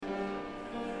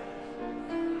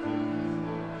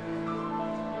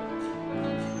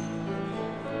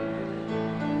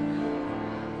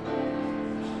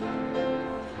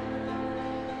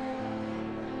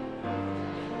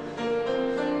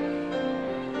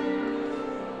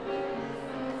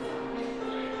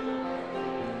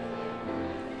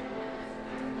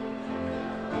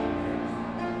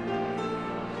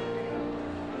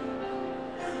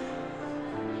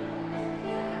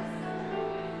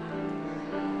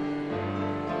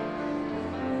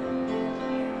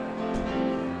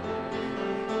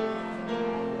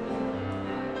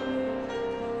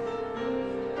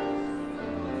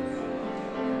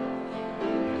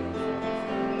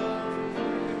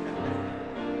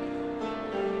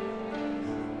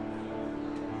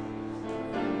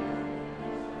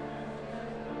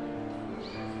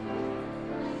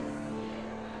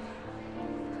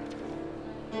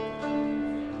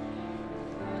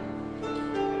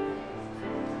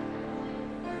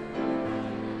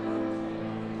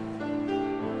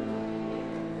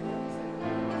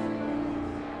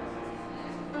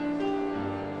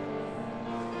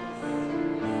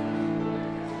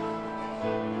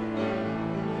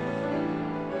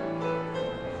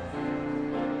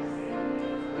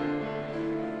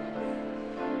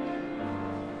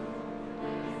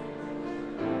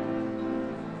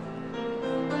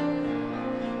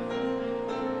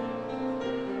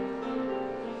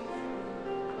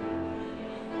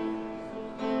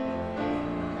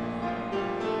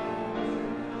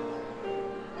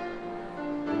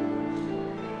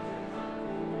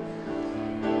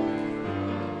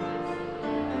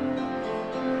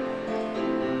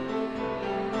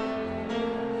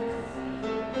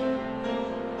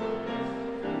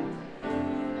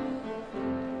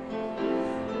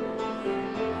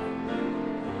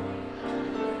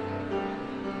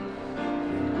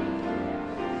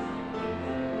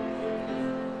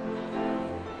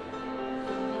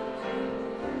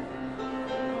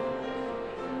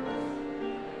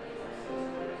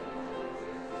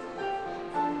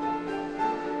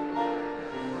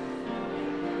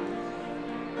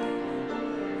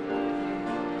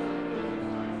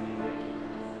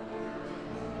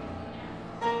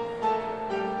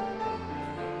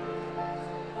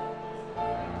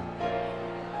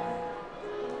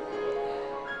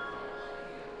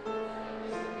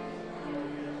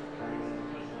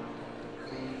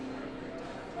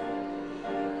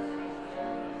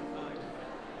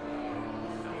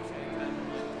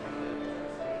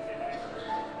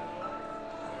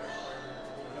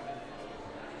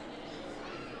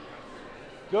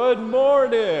Good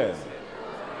morning.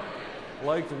 I'd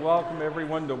like to welcome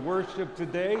everyone to worship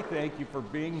today. Thank you for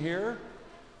being here.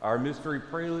 Our mystery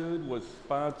prelude was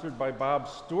sponsored by Bob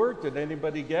Stewart. Did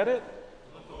anybody get it?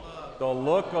 The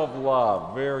Look of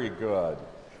Love. Very good.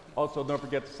 Also, don't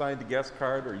forget to sign the guest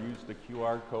card or use the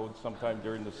QR code sometime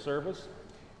during the service.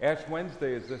 Ash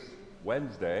Wednesday is this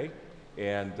Wednesday,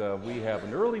 and we have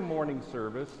an early morning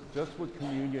service just with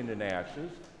communion and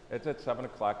ashes. It's at 7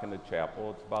 o'clock in the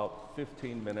chapel. It's about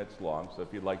 15 minutes long, so if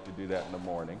you'd like to do that in the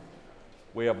morning.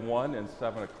 We have 1 and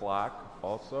 7 o'clock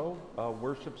also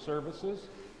worship services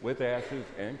with ashes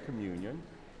and communion.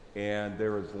 And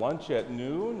there is lunch at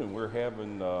noon, and we're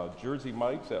having Jersey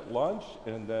Mike's at lunch.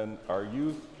 And then our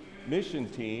youth mission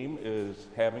team is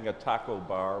having a taco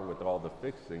bar with all the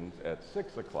fixings at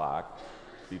 6 o'clock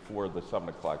before the 7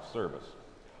 o'clock service.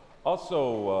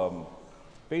 Also,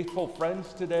 faithful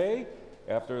friends today.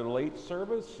 After the late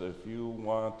service, if you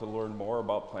want to learn more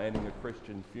about planning a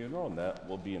Christian funeral, and that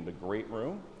will be in the great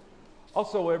room.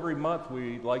 Also, every month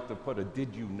we like to put a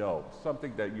Did You Know,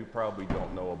 something that you probably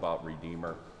don't know about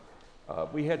Redeemer.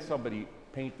 We had somebody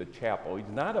paint the chapel. He's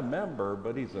not a member,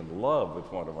 but he's in love with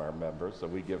one of our members, so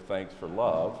we give thanks for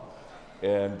love.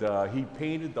 And he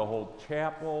painted the whole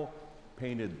chapel,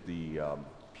 painted the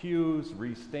pews,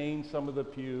 restained some of the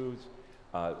pews.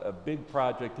 A big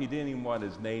project. He didn't even want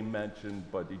his name mentioned,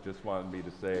 but he just wanted me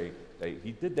to say that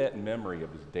he did that in memory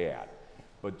of his dad.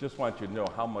 But just want you to know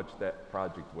how much that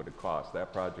project would have cost.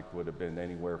 That project would have been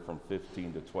anywhere from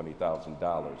 $15,000 to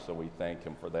 $20,000, so we thank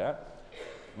him for that.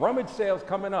 Rummage sales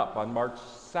coming up on March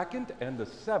 2nd and the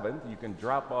 7th. You can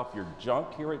drop off your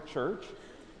junk here at church.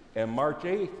 And March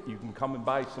 8th, you can come and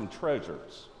buy some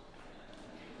treasures.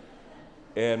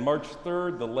 And March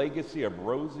 3rd, the Legacy of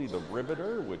Rosie the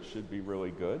Riveter, which should be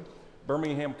really good.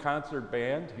 Birmingham Concert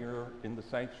Band here in the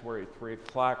sanctuary at 3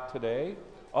 o'clock today.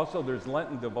 Also, there's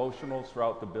Lenten devotionals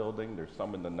throughout the building. There's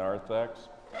some in the narthex.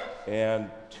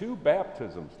 And 2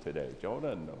 baptisms today. Jonah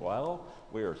and Noel,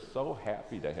 we are so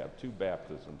happy to have 2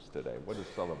 baptisms today. What a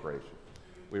celebration.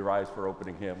 We rise for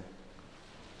opening hymn.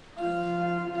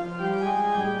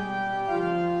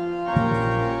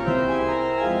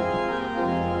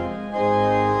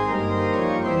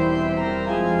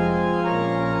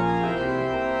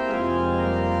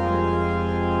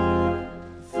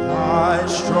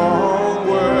 Strong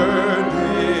word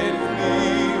in me,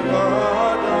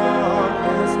 but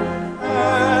darkness,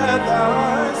 at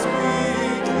thy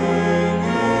speaking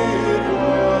it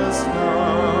was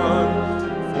none.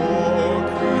 For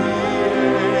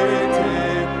created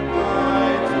by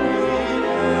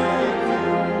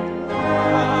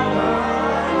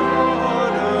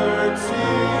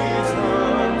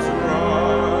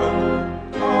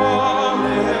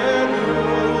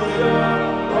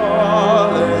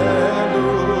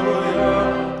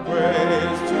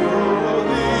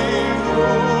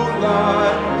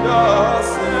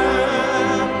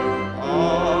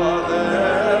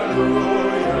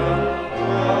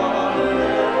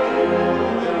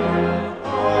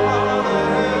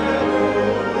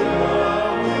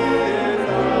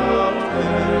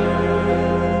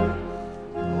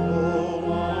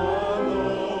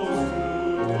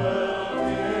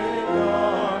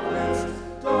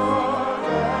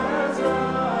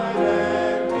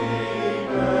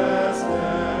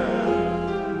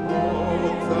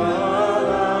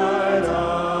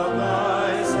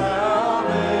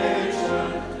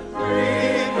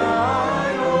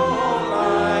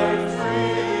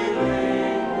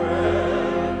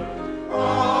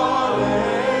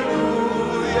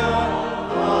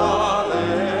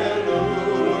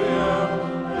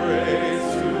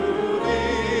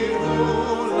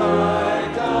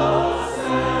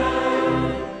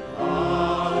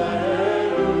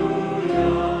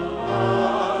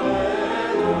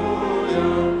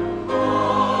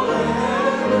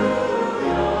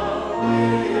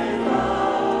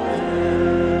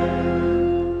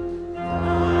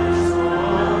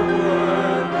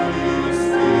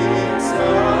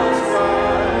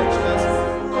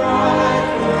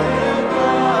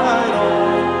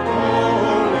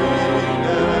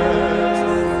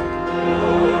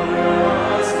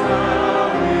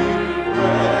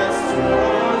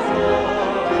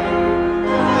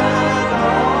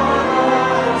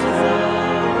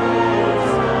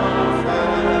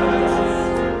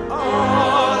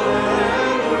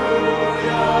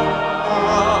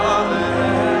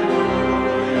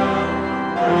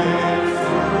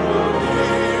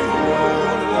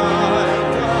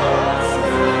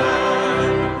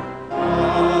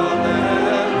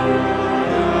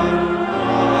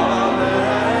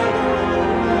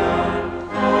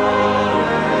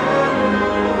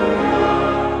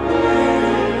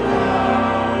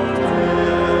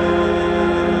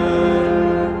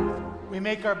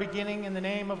are beginning in the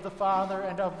name of the Father,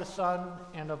 and of the Son,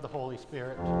 and of the Holy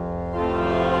Spirit.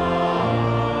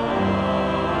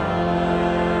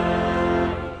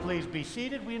 Please be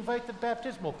seated. We invite the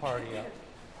baptismal party up.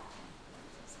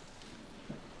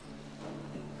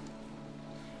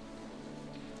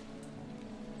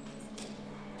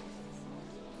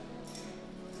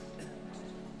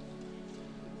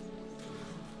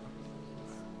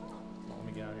 Let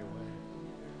me get out of your way.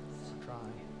 Let's try.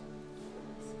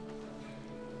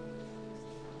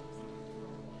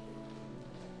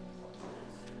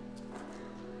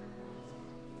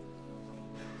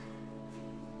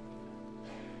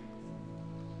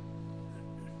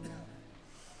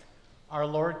 Our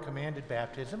Lord commanded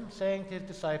baptism, saying to his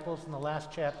disciples in the last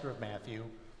chapter of Matthew,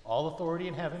 "All authority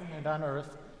in heaven and on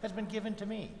earth has been given to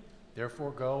me.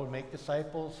 Therefore go and make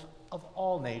disciples of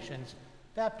all nations,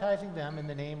 baptizing them in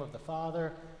the name of the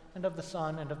Father, and of the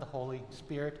Son, and of the Holy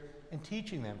Spirit, and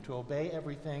teaching them to obey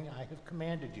everything I have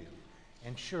commanded you.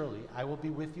 And surely I will be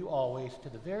with you always to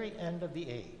the very end of the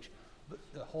age."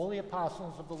 The holy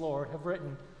apostles of the Lord have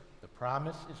written, "The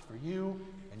promise is for you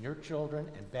and your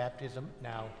children, and baptism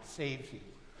now saves you.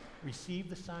 Receive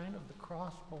the sign of the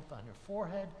cross both on your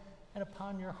forehead and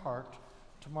upon your heart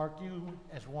to mark you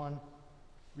as one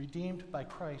redeemed by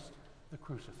Christ the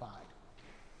crucified."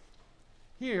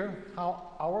 Hear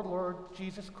how our Lord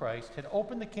Jesus Christ had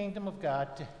opened the kingdom of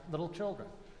God to little children.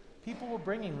 People were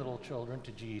bringing little children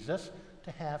to Jesus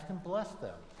to have him bless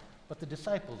them, but the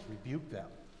disciples rebuked them.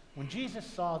 When Jesus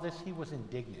saw this, he was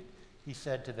indignant. He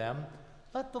said to them,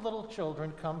 "Let the little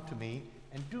children come to me,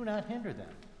 and do not hinder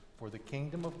them, for the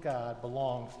kingdom of God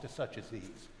belongs to such as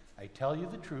these. I tell you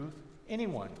the truth,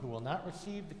 anyone who will not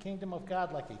receive the kingdom of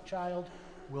God like a child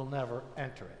will never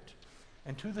enter it."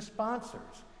 And to the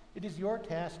sponsors, it is your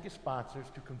task as sponsors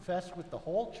to confess with the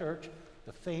whole church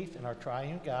the faith in our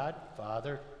triune God,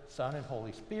 Father, Son, and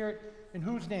Holy Spirit, in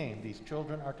whose name these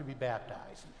children are to be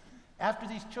baptized. After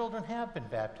these children have been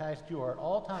baptized, you are at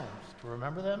all times to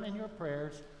remember them in your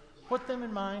prayers, put them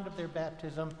in mind of their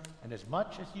baptism, and as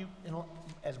much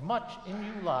in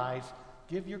you lies,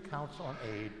 give your counsel and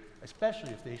aid,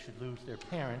 especially if they should lose their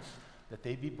parents, that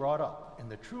they be brought up in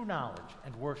the true knowledge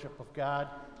and worship of God,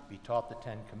 be taught the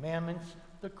 10 Commandments,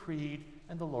 the Creed,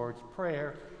 and the Lord's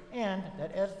Prayer, and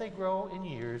that as they grow in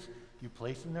years, you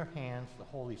place in their hands the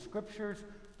Holy Scriptures,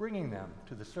 bringing them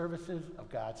to the services of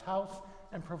God's house,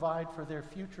 and provide for their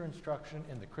future instruction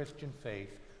in the Christian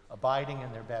faith, abiding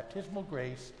in their baptismal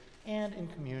grace and in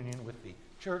communion with the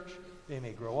church, they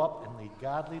may grow up and lead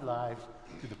godly lives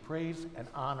to the praise and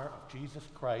honor of Jesus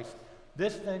Christ.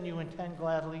 This then you intend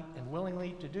gladly and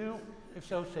willingly to do, if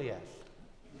so, say yes.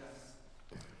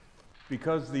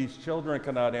 Because these children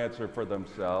cannot answer for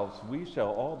themselves, we shall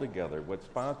all together, with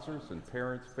sponsors and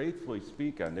parents, faithfully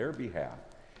speak on their behalf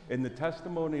in the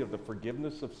testimony of the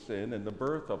forgiveness of sin and the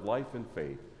birth of life and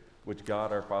faith, which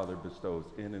God our Father bestows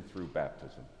in and through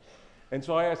baptism. And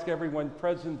so I ask everyone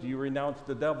present, do you renounce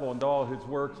the devil and all his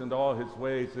works and all his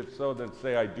ways? If so, then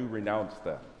say, "I do renounce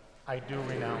them." I do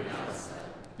renounce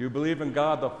them. Do you believe in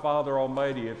God the Father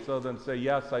Almighty? If so, then say,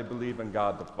 "Yes, I believe in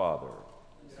God the Father."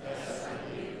 Yes, I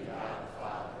believe in God the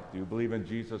Father. Do you believe in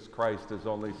Jesus Christ, his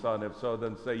only Son? If so,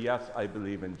 then say, "Yes, I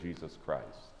believe in Jesus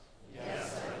Christ."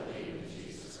 Yes, I believe in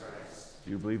Jesus Christ.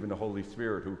 Do you believe in the Holy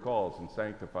Spirit who calls and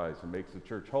sanctifies and makes the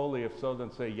church holy? If so,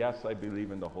 then say, "Yes, I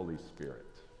believe in the Holy Spirit."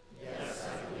 Yes,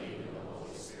 I believe in the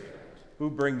Holy Spirit. Who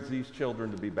brings these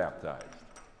children to be baptized?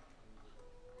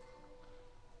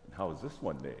 And how is this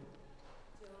one named?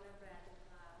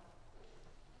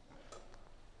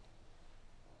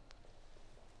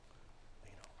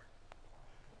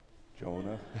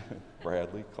 Jonah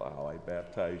Bradley Clow, I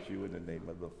baptize you in the name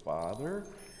of the Father,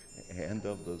 and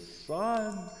of the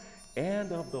Son,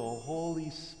 and of the Holy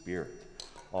Spirit.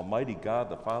 Almighty God,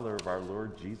 the Father of our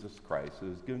Lord Jesus Christ, who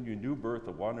has given you new birth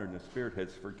of water and the Spirit,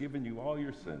 has forgiven you all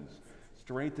your sins,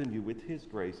 strengthened you with his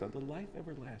grace unto life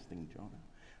everlasting. Jonah,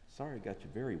 sorry I got you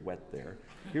very wet there.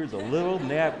 Here's a little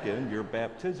napkin, your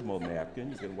baptismal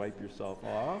napkin. You can wipe yourself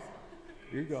off.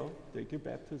 Here you go. Take your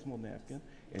baptismal napkin.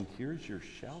 And here's your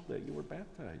shell that you were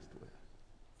baptized with.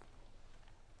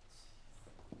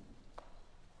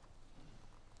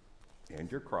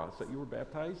 And your cross that you were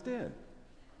baptized in.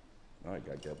 Now I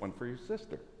got to get one for your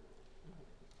sister.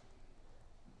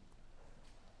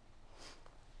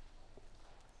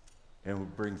 And who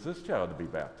brings this child to be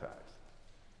baptized?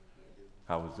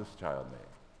 How is this child named?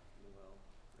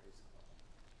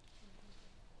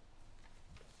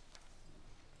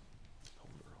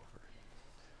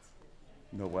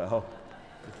 Noel,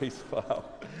 Grace Cloud,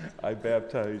 I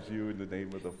baptize you in the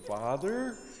name of the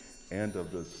Father, and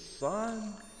of the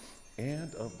Son,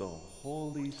 and of the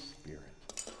Holy Spirit.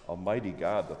 Almighty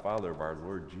God, the Father of our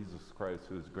Lord Jesus Christ,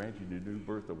 who has granted you new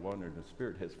birth of water and the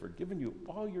Spirit, has forgiven you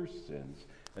all your sins.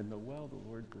 And the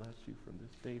Lord bless you from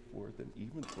this day forth and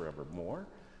even forevermore.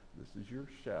 This is your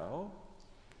shall.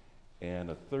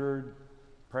 And a third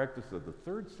practice of the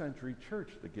 3rd century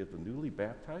church to give the newly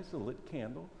baptized a lit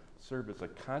candle, serve as a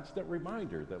constant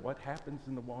reminder that what happens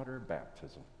in the water of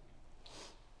baptism.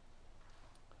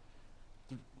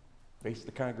 Face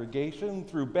the congregation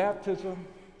through baptism.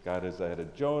 God has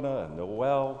added Jonah and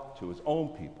Noel to his own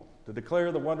people to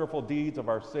declare the wonderful deeds of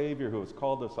our Savior who has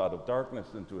called us out of darkness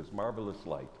into his marvelous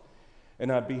light.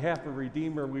 And on behalf of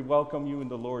Redeemer, we welcome you in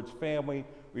the Lord's family.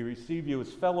 We receive you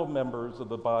as fellow members of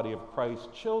the body of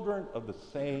Christ, children of the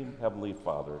same Heavenly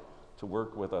Father, to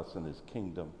work with us in his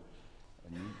kingdom.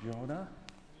 And you, Jonah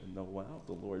and Noel,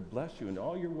 the Lord bless you in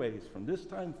all your ways from this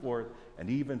time forth and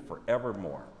even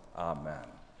forevermore. Amen.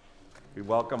 We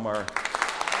welcome our...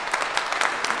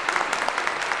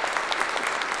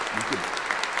 You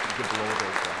could blow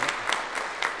those out.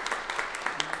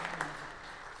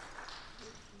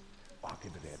 I'll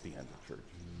give it at the end of church.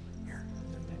 Here,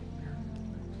 here.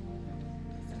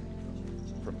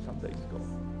 From Sunday school.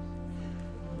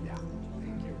 Yeah,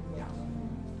 thank you. Yeah.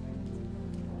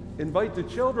 Invite the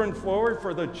children forward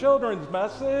for the children's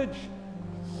message.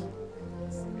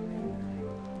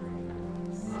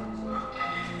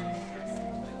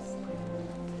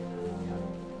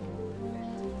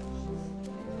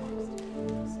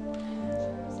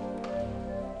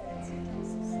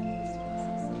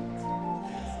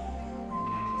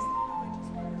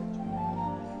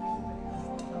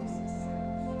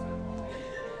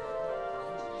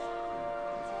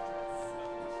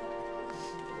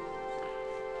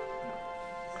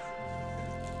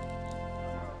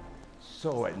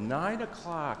 So at 9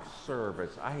 o'clock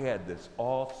service, I had this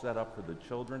all set up for the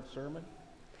children's sermon.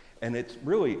 And it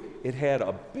had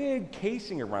a big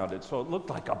casing around it, so it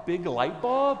looked like a big light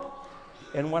bulb.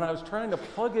 And when I was trying to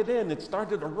plug it in, it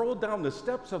started to roll down the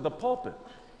steps of the pulpit.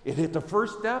 It hit the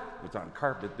first step, it was on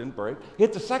carpet, didn't break.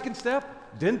 Hit the second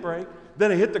step, didn't break.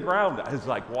 Then it hit the ground. I was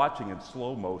like watching in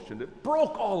slow motion. It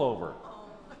broke all over.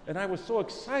 And I was so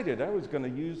excited, I was going to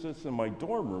use this in my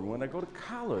dorm room when I go to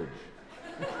college.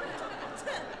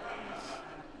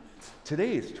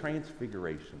 Today is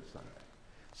Transfiguration Sunday.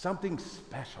 Something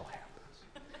special happens.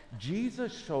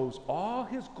 Jesus shows all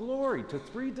his glory to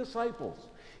 3 disciples.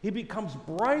 He becomes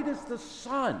bright as the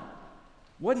sun.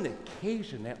 What an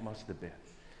occasion that must have been.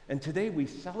 And today we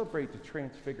celebrate the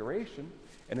Transfiguration,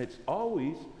 and it's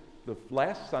always the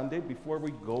last Sunday before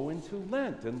we go into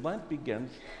Lent. And Lent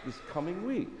begins this coming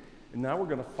week. And now we're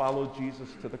going to follow Jesus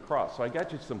to the cross. So I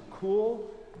got you some cool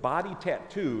body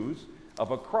tattoos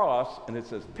of a cross, and it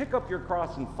says, "Pick up your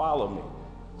cross and follow me."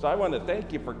 So I want to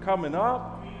thank you for coming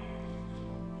up.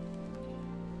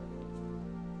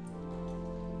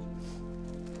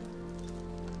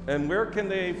 And where can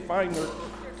they find their...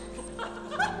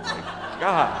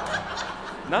 God,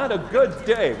 not a good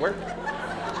day. We're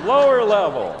lower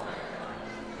level.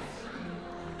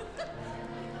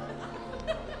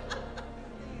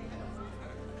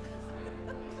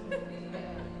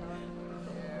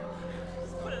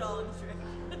 Put it all in the tray.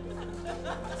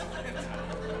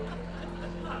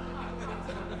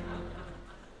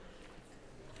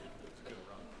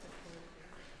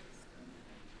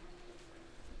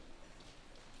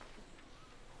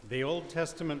 The Old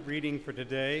Testament reading for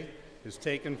today is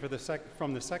taken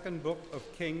from the second book of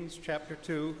Kings, chapter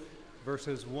 2,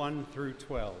 verses 1 through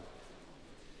 12.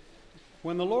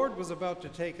 When the Lord was about to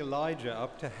take Elijah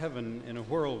up to heaven in a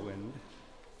whirlwind,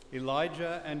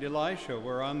 Elijah and Elisha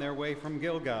were on their way from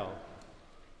Gilgal.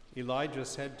 Elijah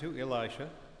said to Elisha,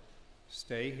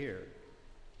 "Stay here.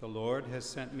 The Lord has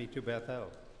sent me to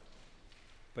Bethel."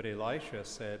 But Elisha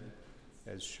said,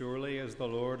 "As surely as the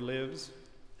Lord lives,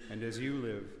 and as you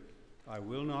live, I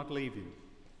will not leave you."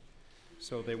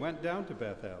 So they went down to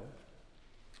Bethel.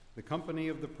 The company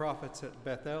of the prophets at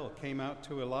Bethel came out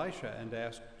to Elisha and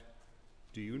asked,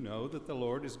 "Do you know that the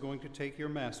Lord is going to take your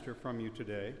master from you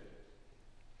today?"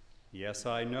 "Yes,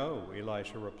 I know,"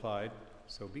 Elisha replied,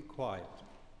 "so be quiet."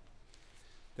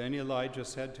 Then Elijah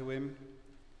said to him,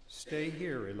 "Stay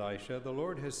here, Elisha. The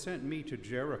Lord has sent me to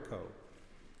Jericho."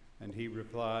 And he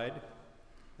replied,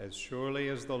 "As surely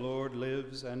as the Lord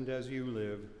lives and as you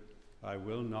live, I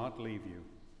will not leave you."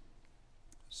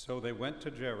 So they went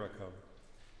to Jericho.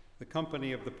 The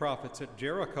company of the prophets at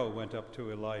Jericho went up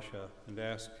to Elisha and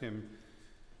asked him,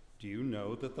 "Do you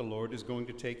know that the Lord is going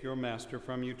to take your master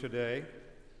from you today?"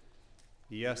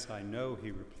 "Yes, I know,"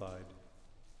 he replied.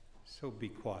 "So be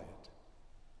quiet."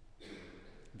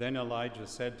 Then Elijah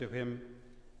said to him,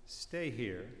 "Stay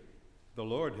here, "The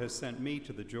Lord has sent me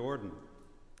to the Jordan."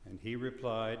 And he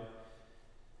replied,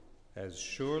 "As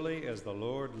surely as the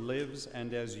Lord lives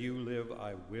and as you live,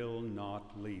 I will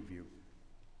not leave you."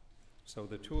 So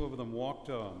the two of them walked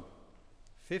on.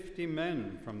 50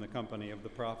 men from the company of the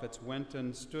prophets went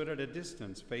and stood at a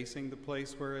distance, facing the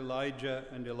place where Elijah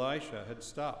and Elisha had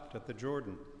stopped at the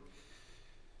Jordan.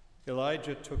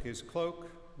 Elijah took his cloak,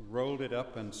 rolled it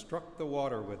up, and struck the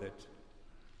water with it.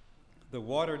 The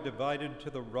water divided to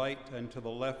the right and to the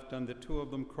left, and the two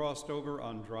of them crossed over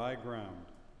on dry ground.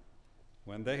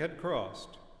 When they had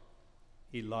crossed,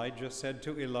 Elijah said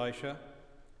to Elisha,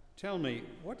 "Tell me,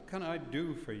 what can I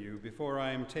do for you before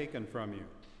I am taken from you?"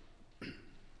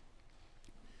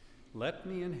 "Let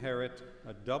me inherit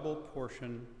a double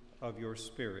portion of your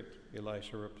spirit,"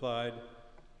 Elisha replied.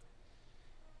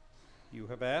 "You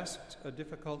have asked a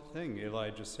difficult thing,"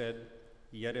 Elijah said.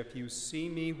 "Yet if you see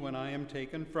me when I am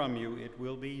taken from you, it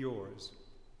will be yours.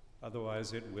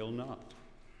 Otherwise it will not."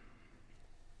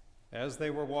 As they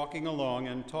were walking along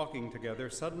and talking together,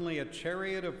 suddenly a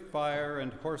chariot of fire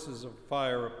and horses of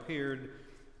fire appeared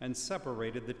and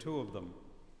separated the two of them.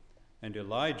 And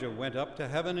Elijah went up to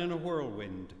heaven in a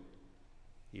whirlwind.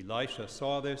 Elisha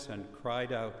saw this and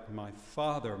cried out, my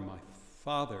father,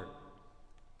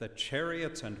 the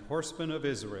chariots and horsemen of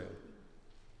Israel."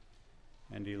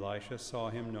 And Elisha saw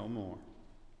him no more.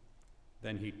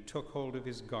 Then he took hold of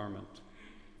his garment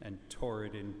and tore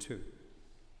it in two.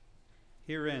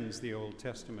 Here ends the Old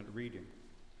Testament reading.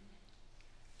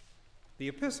 The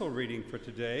epistle reading for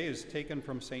today is taken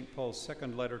from St. Paul's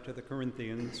second letter to the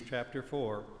Corinthians, chapter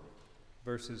 4,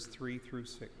 verses 3 through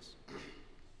 6.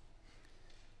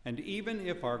 "And even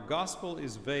if our gospel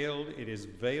is veiled, it is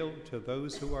veiled to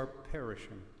those who are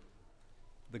perishing.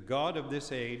 The God of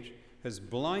this age has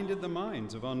blinded the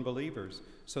minds of unbelievers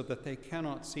so that they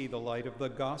cannot see the light of the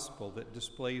gospel that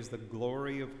displays the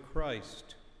glory of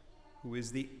Christ, who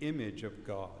is the image of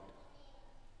God.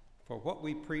 For what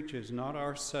we preach is not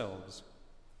ourselves,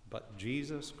 but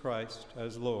Jesus Christ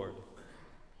as Lord,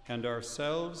 and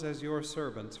ourselves as your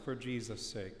servants for Jesus'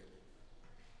 sake.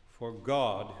 For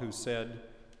God, who said,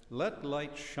 'Let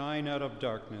light shine out of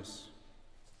darkness,'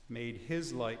 made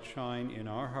his light shine in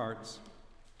our hearts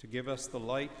to give us the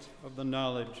light of the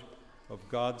knowledge of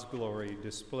God's glory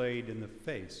displayed in the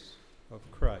face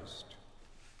of Christ."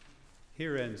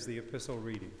 Here ends the epistle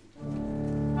reading.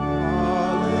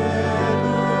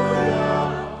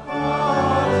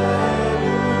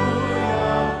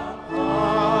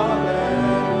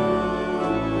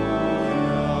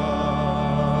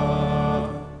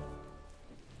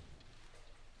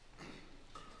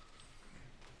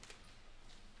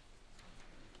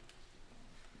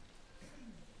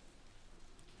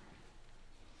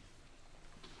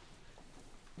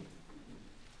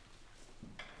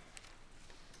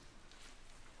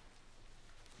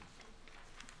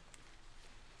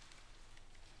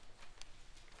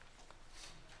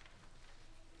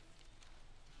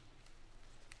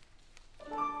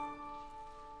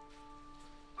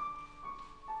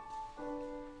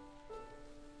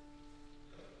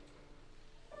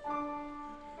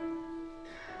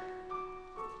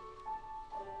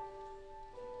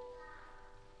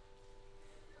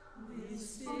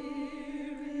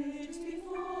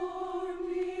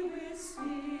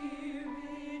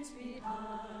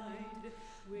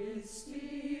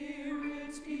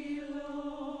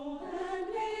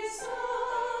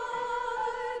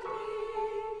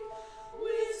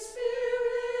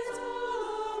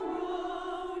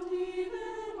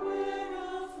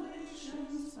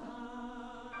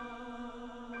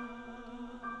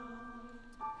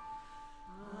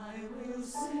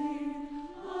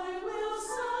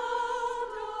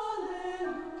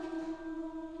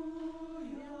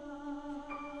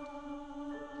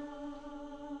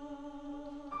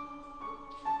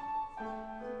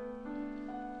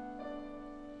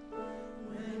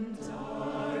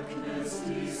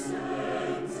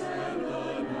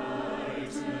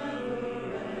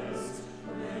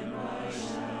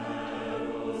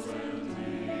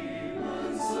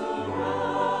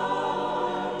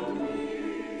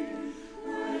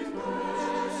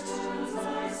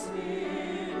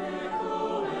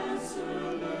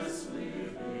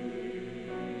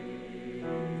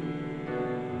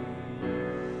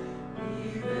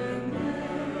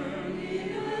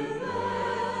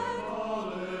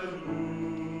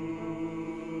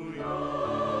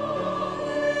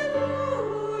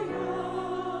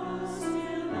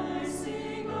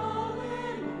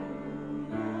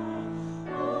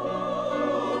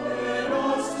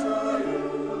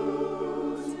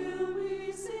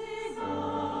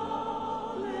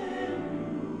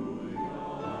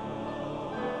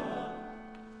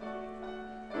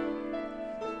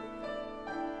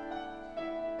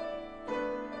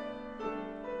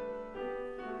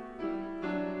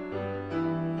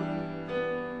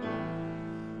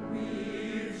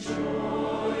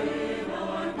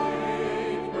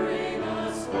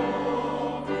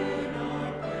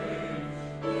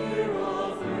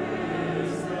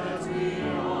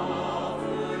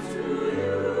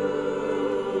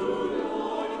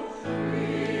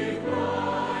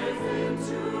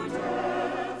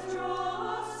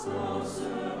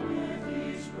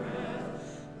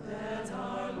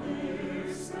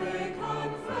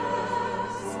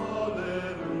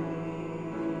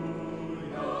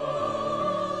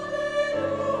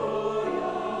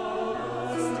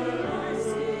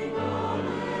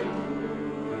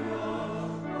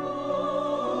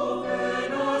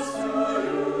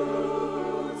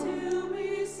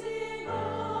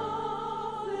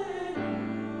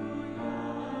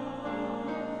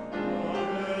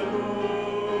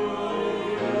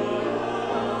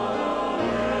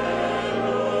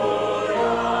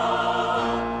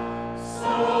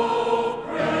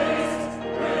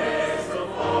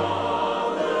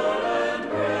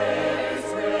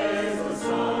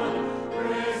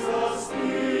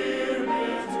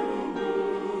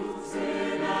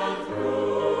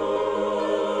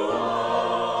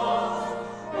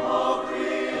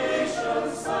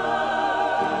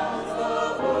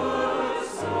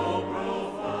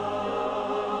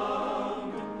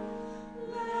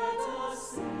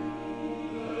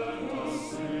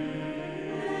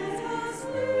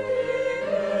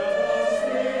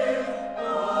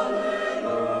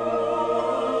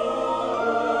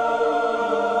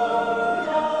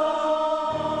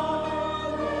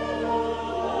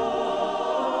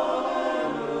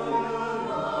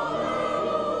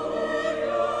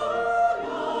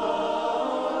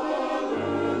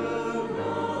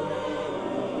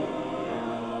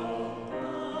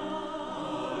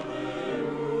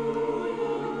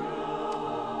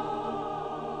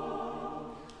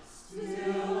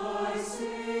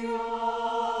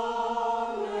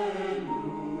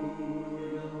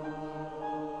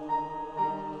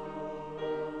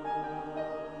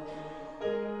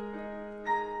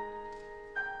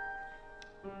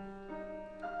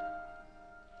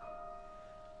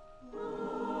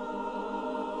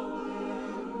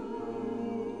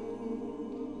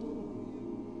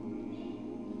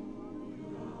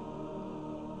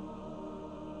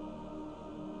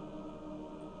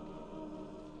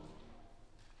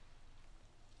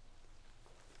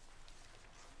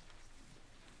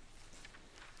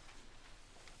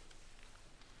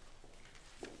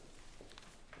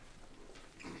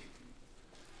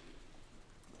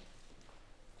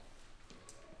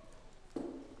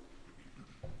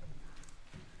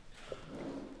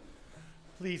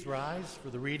 please rise for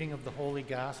the reading of the Holy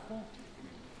Gospel?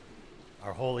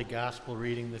 Our Holy Gospel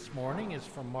reading this morning is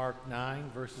from Mark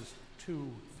 9, verses 2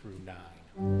 through 9.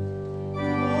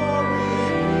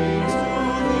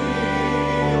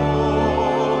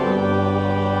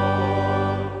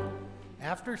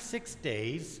 After 6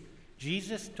 days,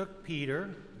 Jesus took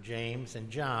Peter, James, and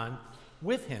John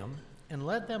with him and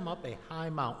led them up a high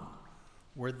mountain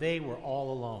where they were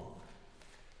all alone.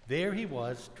 There he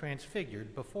was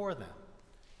transfigured before them.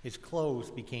 His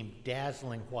clothes became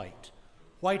dazzling white,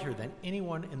 whiter than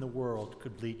anyone in the world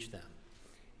could bleach them.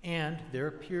 And there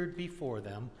appeared before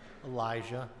them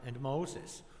Elijah and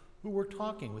Moses, who were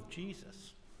talking with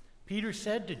Jesus. Peter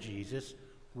said to Jesus,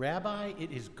 "Rabbi,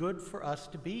 it is good for us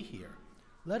to be here.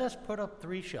 Let us put up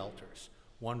 3 shelters,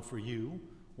 one for you,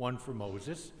 one for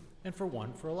Moses, and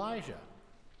one for Elijah."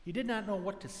 He did not know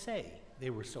what to say.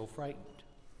 They were so frightened.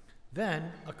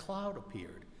 Then a cloud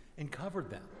appeared and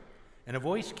covered them, and a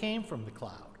voice came from the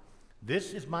cloud,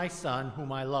 "This is my son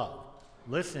whom I love.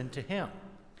 Listen to him."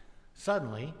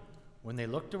 Suddenly, when they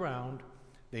looked around,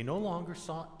 they no longer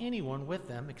saw anyone with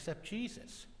them except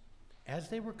Jesus. As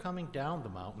they were coming down the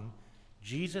mountain,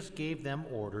 Jesus gave them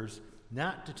orders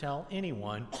not to tell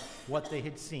anyone what they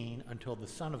had seen until the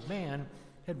Son of Man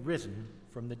had risen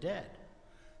from the dead.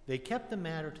 They kept the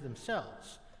matter to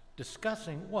themselves,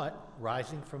 discussing what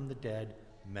rising from the dead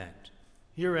meant.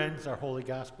 Here ends our Holy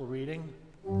Gospel reading.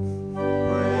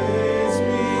 Praise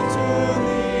be to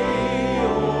thee, O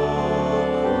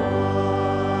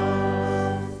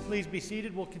Christ. Please be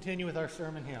seated. We'll continue with our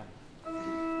sermon hymn.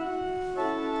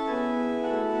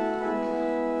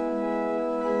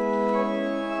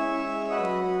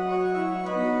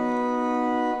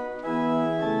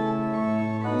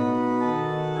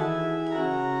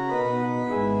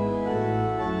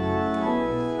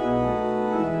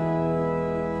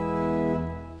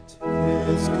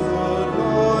 It's good,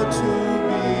 Lord, to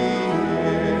be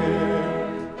here.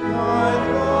 Thy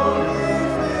glory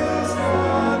fills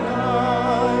the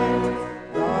night.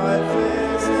 Thy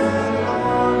face and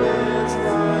garments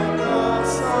like the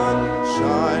sun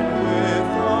shine with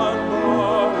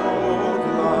unborrowed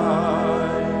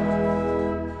light.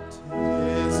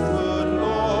 'Tis good,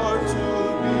 Lord, to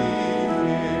be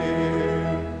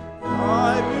here.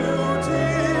 Thy beauty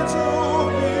to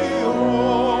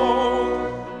behold.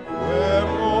 Where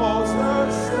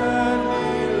Moses and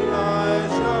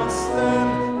Elijah stand,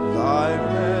 thy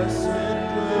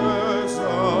messengers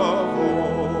of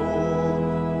old.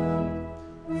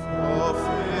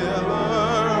 Fulfiller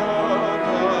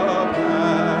of the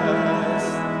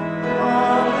past,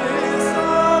 promise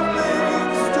of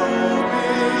things to be,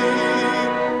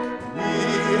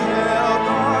 beheld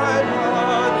thy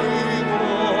body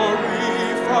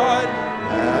glorified,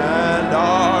 and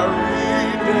our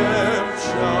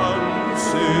redemption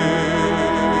sing.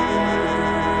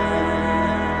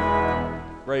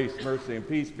 Grace, mercy, and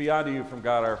peace be unto you from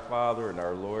God our Father and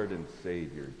our Lord and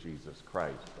Savior, Jesus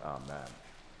Christ. Amen.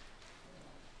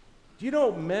 Do you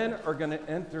know men are going to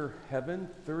enter heaven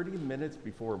 30 minutes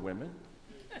before women?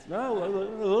 No,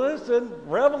 listen,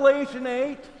 Revelation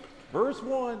 8, verse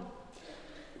 1.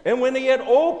 And when he had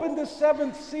opened the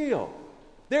 7th seal,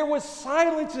 there was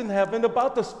silence in heaven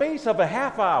about the space of a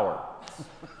half hour.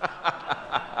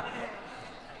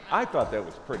 I thought that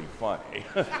was pretty funny.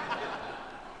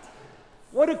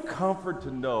 What a comfort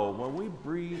to know when we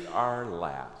breathe our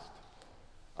last,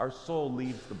 our soul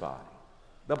leaves the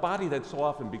body that so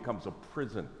often becomes a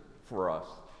prison for us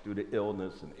due to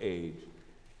illness and age.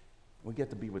 We get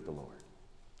to be with the Lord.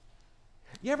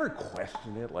 You ever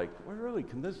question it, like, well, really,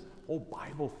 can this whole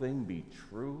Bible thing be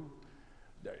true?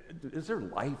 Is there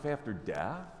life after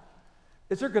death?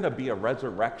 Is there going to be a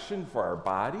resurrection for our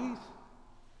bodies?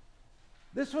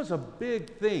 This was a big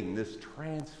thing, this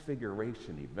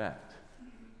Transfiguration event.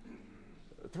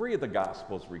 3 of the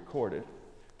Gospels record it.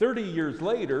 30 years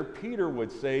later, Peter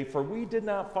would say, "For we did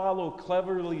not follow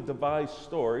cleverly devised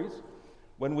stories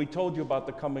when we told you about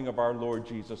the coming of our Lord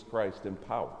Jesus Christ in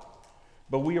power,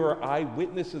 but we are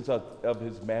eyewitnesses of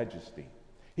his majesty.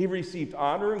 He received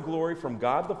honor and glory from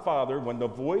God the Father when the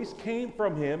voice came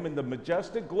from him in the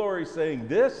majestic glory saying,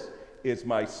 'This is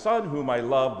my Son whom I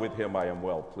love, with him I am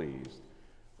well pleased.'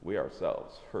 We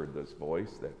ourselves heard this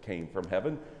voice that came from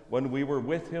heaven when we were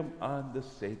with him on the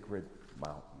sacred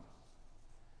mountain."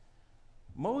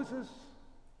 Moses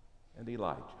and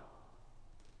Elijah.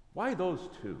 Why those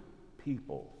 2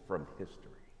 people from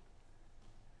history?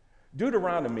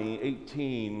 Deuteronomy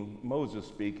 18, Moses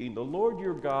speaking, "The Lord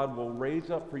your God will raise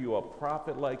up for you a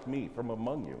prophet like me from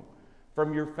among you.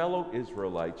 From your fellow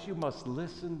Israelites, you must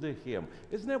listen to him."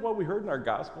 Isn't that what we heard in our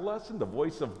gospel lesson? The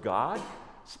voice of God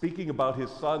speaking about his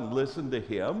son, listen to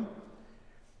him.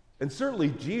 And certainly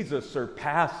Jesus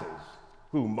surpasses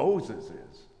who Moses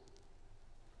is.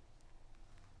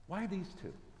 Why these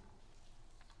two?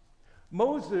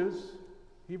 Moses,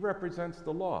 he represents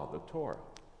the law, the Torah.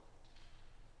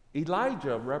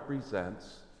 Elijah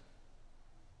represents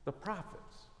the prophets.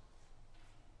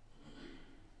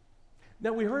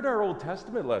 Now, we heard our Old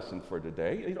Testament lesson for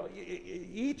today. You know,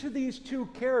 each of these two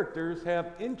characters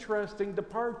have interesting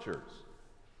departures.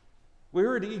 We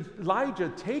heard Elijah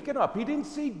taken up. He didn't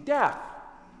see death.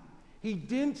 He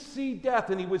didn't see death,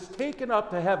 and he was taken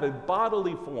up to heaven,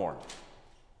 bodily form.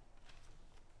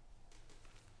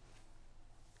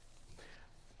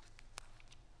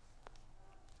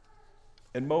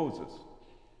 And Moses,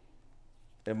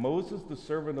 the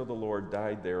servant of the Lord,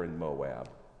 died there in Moab,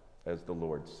 as the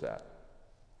Lord said.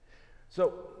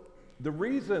 So the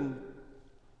reason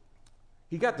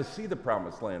he got to see the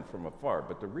promised land from afar,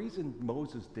 but the reason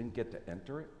Moses didn't get to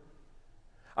enter it,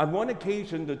 on one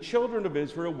occasion, the children of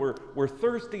Israel were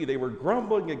thirsty. They were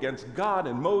grumbling against God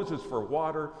and Moses for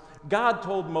water. God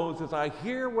told Moses, I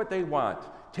hear what they want.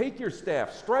 Take your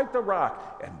staff, strike the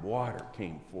rock, and water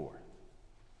came forth.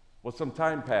 Well, some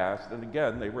time passed, and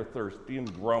again, they were thirsty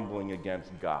and grumbling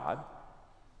against God.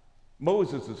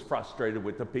 Moses is frustrated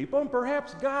with the people, and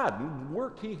perhaps God, and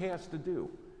work he has to do.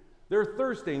 They're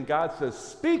thirsty, and God says,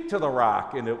 speak to the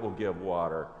rock, and it will give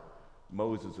water.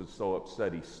 Moses is so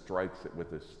upset, he strikes it with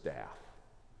his staff.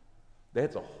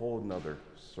 That's a whole nother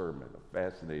sermon, a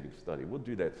fascinating study. We'll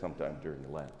do that sometime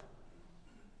during Lent.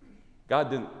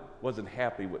 God wasn't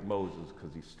happy with Moses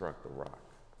because he struck the rock.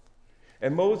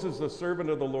 And Moses, the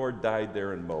servant of the Lord, died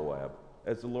there in Moab,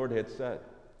 as the Lord had said.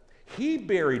 He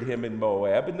buried him in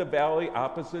Moab, in the valley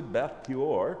opposite Beth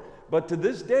Peor, but to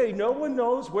this day no one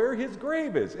knows where his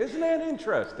grave is. Isn't that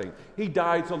interesting? He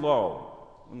dies alone.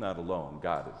 Well, not alone,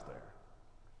 God is there.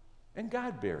 And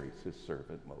God buries his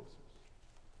servant Moses.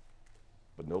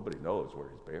 But nobody knows where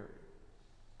he's buried.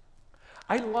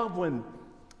 I love when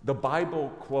the Bible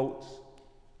quotes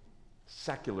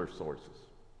secular sources.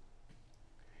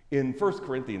 In 1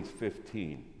 Corinthians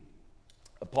 15,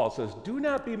 Paul says, do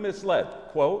not be misled.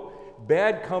 Quote,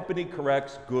 bad company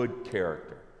corrects good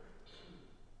character.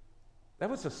 That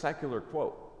was a secular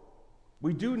quote.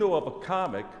 We do know of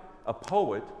a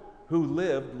poet, who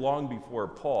lived long before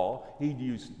Paul. He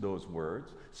used those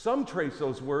words. Some trace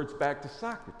those words back to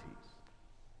Socrates.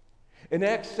 In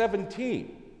Acts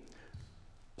 17,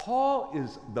 Paul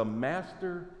is the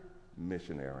master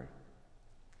missionary.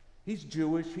 He's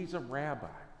Jewish, he's a rabbi.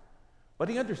 But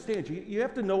he understands, you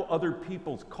have to know other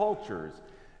people's cultures.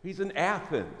 He's in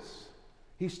Athens.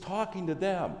 He's talking to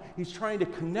them. He's trying to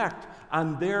connect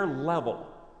on their level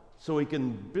so he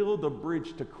can build a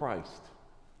bridge to Christ.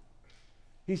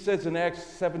 He says in Acts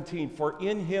 17, for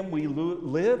in him we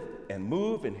live and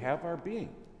move and have our being.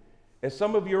 As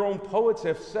some of your own poets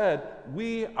have said,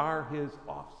 we are his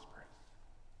offspring.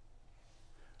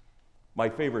 My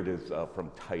favorite is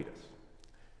from Titus.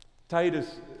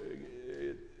 Titus,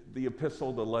 the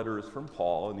epistle, the letter is from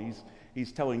Paul, and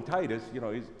he's telling Titus,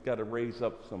 he's got to raise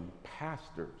up some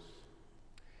pastors.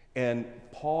 And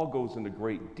Paul goes into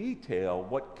great detail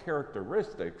what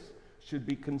characteristics should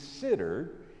be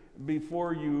considered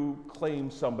before you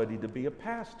claim somebody to be a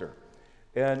pastor.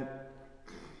 And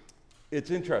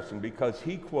it's interesting because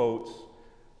he quotes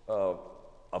a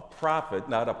prophet,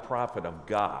 not a prophet of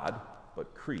God,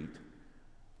 but Crete,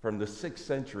 from the 6th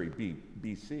century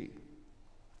BC.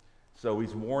 So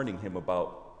he's warning him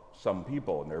about some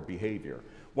people and their behavior.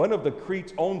 One of the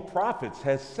Crete's own prophets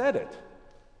has said it.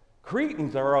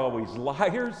 Cretans are always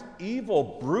liars,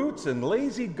 evil brutes, and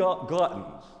lazy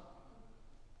gluttons.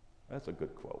 That's a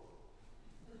good quote.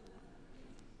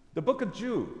 The book of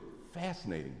Jude,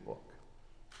 fascinating book.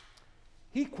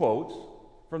 He quotes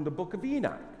from the book of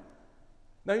Enoch.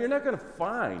 Now, you're not going to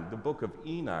find the book of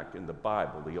Enoch in the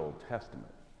Bible, the Old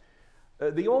Testament.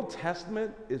 The Old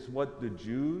Testament is what the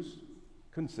Jews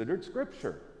considered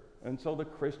Scripture. And so the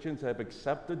Christians have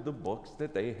accepted the books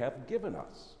that they have given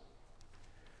us.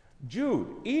 Jude,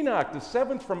 Enoch, the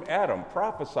seventh from Adam,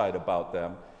 prophesied about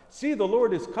them. See, the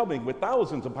Lord is coming with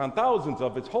thousands upon thousands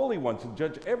of his holy ones to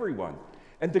judge everyone,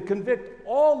 and to convict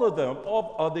all of them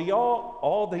of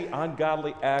all the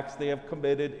ungodly acts they have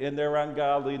committed in their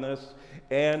ungodliness,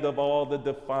 and of all the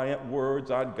defiant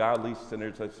words ungodly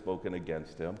sinners have spoken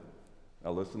against him.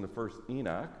 Now listen to 1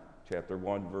 Enoch, chapter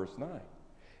 1, verse 9.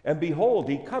 And behold,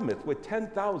 he cometh with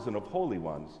 10,000 of holy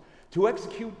ones, to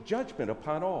execute judgment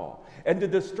upon all, and to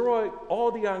destroy all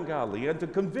the ungodly, and to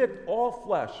convict all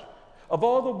flesh of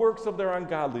all the works of their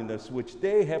ungodliness which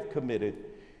they have committed,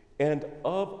 and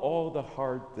of all the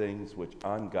hard things which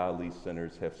ungodly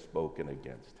sinners have spoken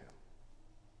against him.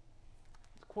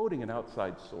 It's quoting an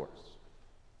outside source.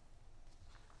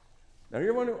 Now,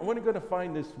 you're only going to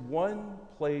find this one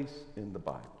place in the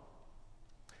Bible.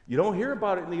 You don't hear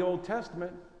about it in the Old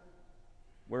Testament,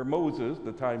 where Moses,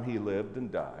 the time he lived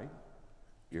and died.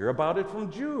 You hear about it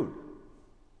from Jude.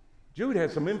 Jude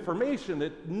has some information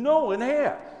that no one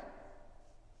has.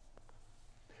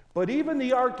 But even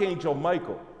the archangel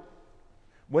Michael,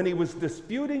 when he was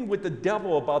disputing with the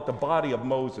devil about the body of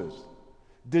Moses,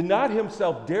 did not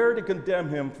himself dare to condemn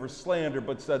him for slander,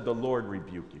 but said, "The Lord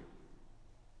rebuke you."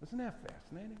 Isn't that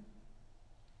fascinating?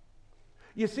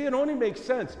 You see, it only makes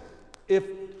sense if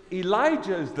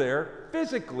Elijah is there,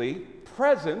 physically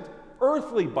present,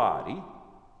 earthly body.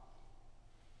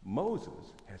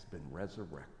 Moses has been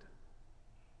resurrected.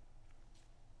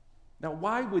 Now,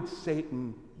 why would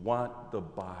Satan want the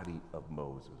body of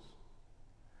Moses?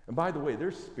 And by the way,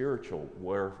 there's spiritual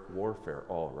warfare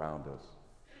all around us.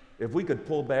 If we could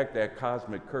pull back that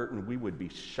cosmic curtain, we would be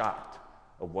shocked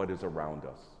of what is around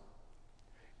us.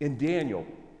 In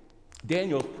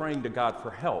Daniel's praying to God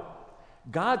for help.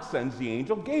 God sends the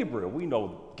angel Gabriel. We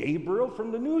know Gabriel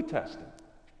from the New Testament.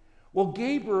 Well,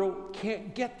 Gabriel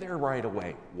can't get there right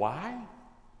away. Why?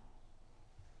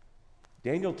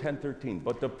 Daniel 10:13,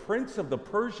 but the prince of the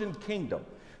Persian kingdom.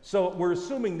 So we're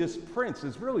assuming this prince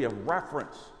is really a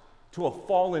reference to a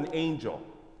fallen angel.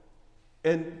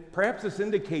 And perhaps this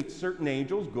indicates certain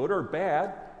angels, good or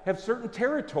bad, have certain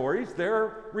territories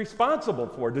they're responsible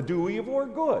for, to do evil or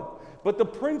good. But the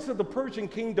prince of the Persian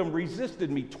kingdom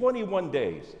resisted me 21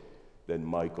 days. Then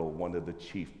Michael, one of the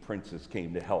chief princes,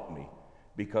 came to help me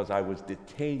because I was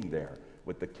detained there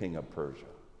with the king of Persia.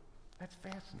 That's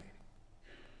fascinating.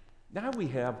 Now we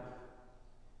have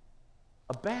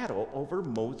a battle over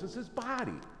Moses'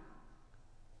 body.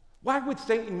 Why would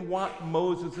Satan want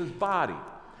Moses' body?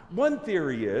 One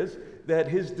theory is that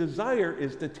his desire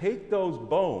is to take those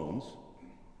bones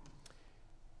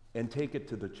and take it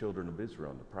to the children of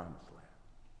Israel in the Promised Land.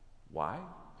 Why?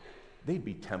 They'd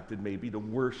be tempted maybe to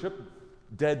worship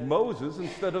dead Moses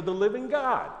instead of the living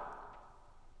God.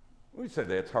 We said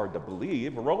that's hard to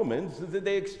believe. Romans,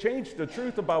 they exchanged the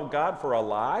truth about God for a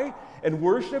lie and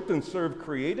worshiped and served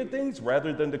created things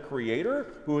rather than the Creator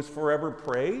who is forever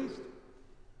praised.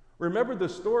 Remember the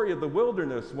story of the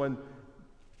wilderness when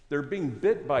they're being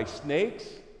bit by snakes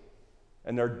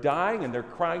and they're dying and they're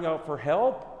crying out for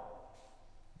help?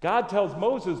 God tells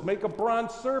Moses, make a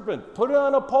bronze serpent, put it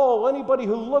on a pole. Anybody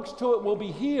who looks to it will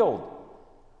be healed.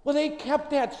 Well, they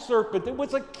kept that serpent. It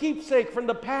was a keepsake from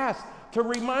the past to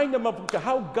remind them of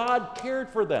how God cared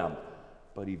for them.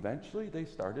 But eventually they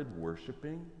started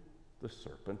worshiping the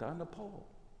serpent on the pole.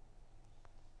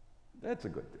 That's a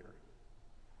good theory.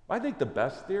 I think the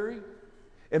best theory,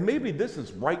 and maybe this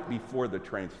is right before the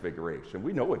Transfiguration.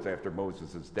 We know it's after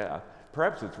Moses' death.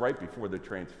 Perhaps it's right before the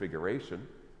Transfiguration.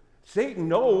 Satan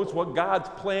knows what God's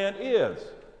plan is,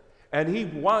 and he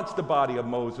wants the body of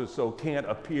Moses so it can't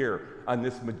appear on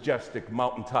this majestic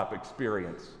mountaintop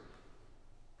experience.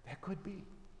 That could be.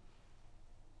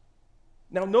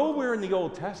 Now, nowhere in the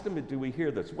Old Testament do we hear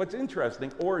this. What's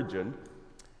interesting, Origen,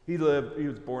 he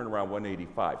was born around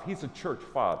 185. He's a church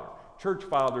father. Church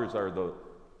fathers are the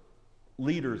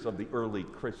leaders of the early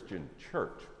Christian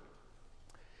church.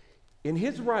 In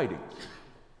his writings,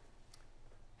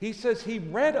 he says he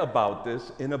read about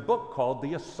this in a book called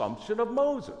The Assumption of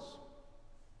Moses.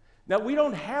 Now, we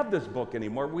don't have this book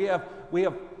anymore. We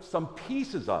have some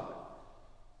pieces of it.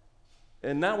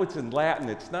 And now it's in Latin.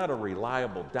 It's not a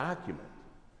reliable document.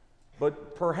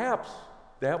 But perhaps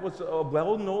that was a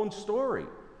well-known story.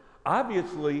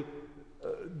 Obviously,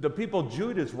 the people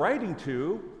Jude is writing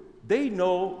to, they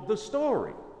know the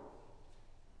story.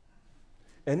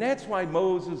 And that's why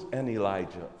Moses and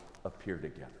Elijah appear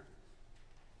together.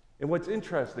 And what's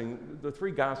interesting, the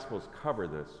three Gospels cover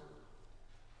this.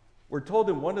 We're told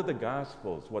in one of the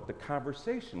Gospels what the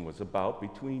conversation was about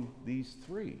between these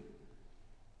three.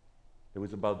 It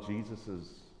was about Jesus'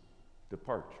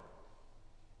 departure.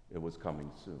 It was coming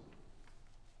soon.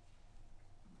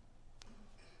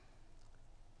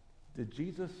 Did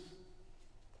Jesus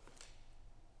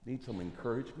need some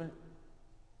encouragement?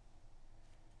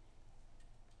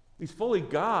 He's fully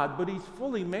God, but he's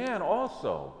fully man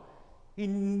also. He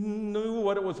knew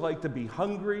what it was like to be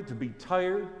hungry, to be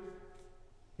tired.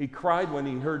 He cried when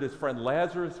he heard his friend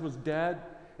Lazarus was dead.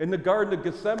 In the Garden of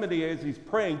Gethsemane, as he's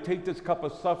praying, take this cup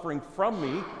of suffering from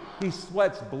me, he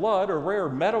sweats blood, a rare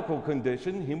medical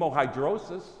condition,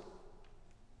 hemohydrosis.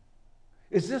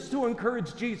 Is this to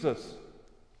encourage Jesus?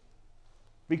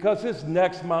 Because his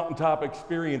next mountaintop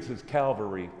experience is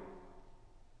Calvary.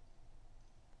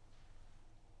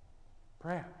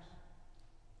 Perhaps.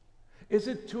 Is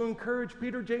it to encourage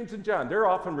Peter, James, and John? They're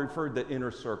often referred to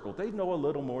inner circle. They know a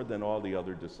little more than all the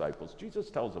other disciples. Jesus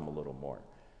tells them a little more.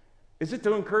 Is it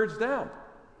to encourage them?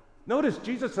 Notice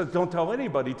Jesus says, don't tell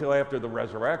anybody till after the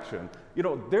resurrection. You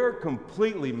know, they're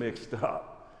completely mixed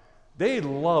up. They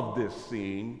love this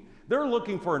scene. They're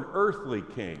looking for an earthly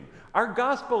king. Our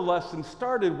gospel lesson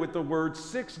started with the word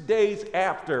 6 days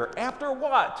after. After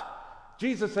what?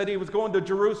 Jesus said he was going to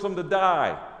Jerusalem to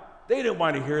die. They didn't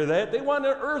want to hear that. They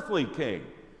wanted an earthly king.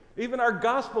 Even our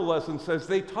gospel lesson says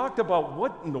they talked about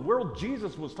what in the world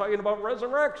Jesus was talking about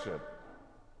resurrection.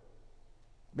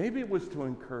 Maybe it was to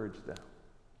encourage them.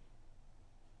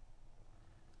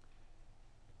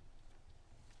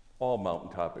 All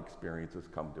mountaintop experiences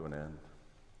come to an end.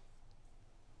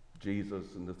 Jesus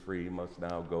and the three must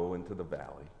now go into the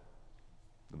valley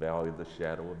of the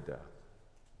shadow of death.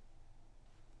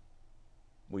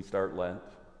 We start Lent.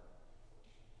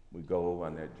 We go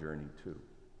on that journey too.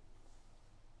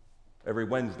 Every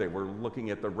Wednesday, we're looking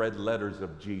at the red letters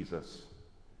of Jesus.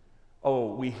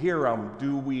 Oh, we hear them.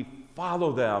 Do we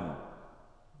follow them?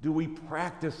 Do we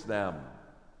practice them?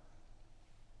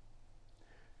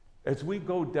 As we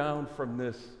go down from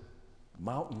this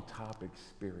mountaintop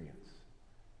experience,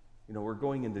 you know, we're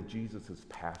going into Jesus'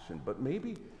 passion, but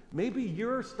maybe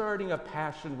you're starting a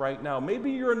passion right now.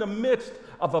 Maybe you're in the midst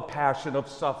of a passion of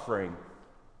suffering.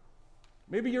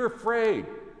 Maybe you're afraid.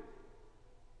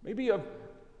 Maybe a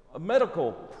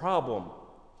medical problem.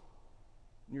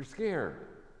 You're scared.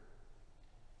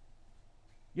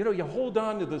 You know, you hold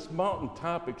on to this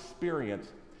mountaintop experience,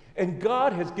 and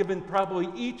God has given probably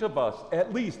each of us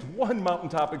at least one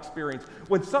mountaintop experience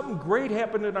when something great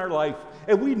happened in our life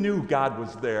and we knew God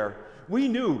was there. We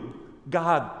knew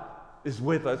God is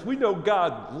with us. We know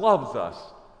God loves us.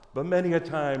 But many a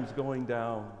times going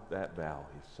down that valley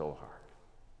is so hard.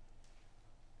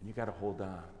 And you got to hold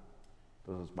on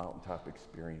to those mountaintop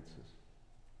experiences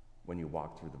when you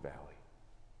walk through the valley.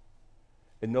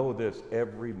 And know this,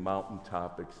 every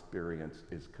mountaintop experience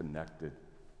is connected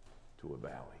to a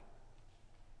valley.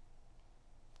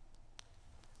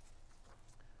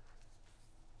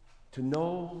 To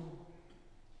know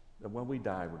that when we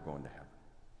die, we're going to heaven.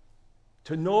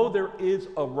 To know there is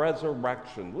a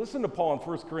resurrection. Listen to Paul in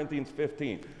 1 Corinthians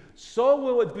 15. So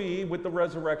will it be with the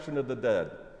resurrection of the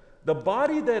dead. The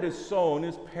body that is sown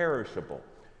is perishable.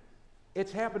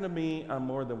 It's happened to me on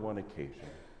more than one occasion.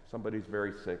 Somebody's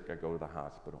very sick, I go to the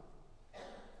hospital.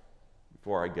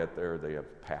 Before I get there, they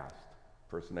have passed.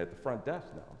 The person at the front desk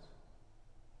knows.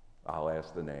 I'll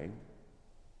ask the name.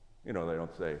 You know, they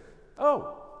don't say,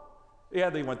 oh, yeah,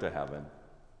 they went to heaven.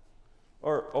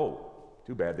 Or, oh,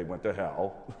 too bad they went to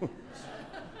hell.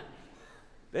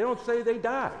 They don't say they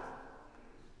died.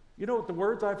 You know what the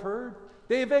words I've heard?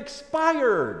 They've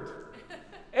expired.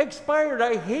 Expired,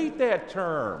 I hate that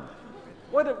term.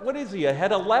 What is he, a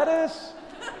head of lettuce?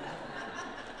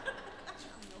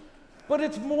 But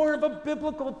it's more of a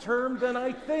biblical term than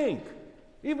I think,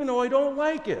 even though I don't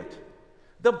like it.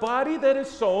 The body that is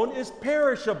sown is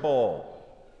perishable.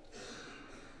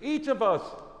 Each of us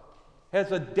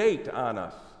has a date on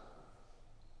us.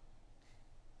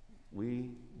 We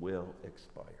will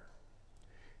expire.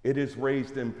 It is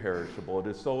raised imperishable. It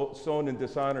is sown in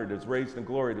dishonor. It is raised in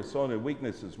glory. It is sown in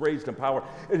weakness. It is raised in power.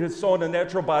 It is sown a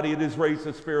natural body. It is raised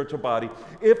a spiritual body.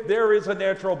 If there is a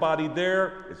natural body,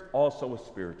 there is also a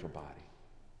spiritual body.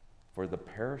 For the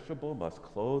perishable must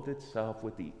clothe itself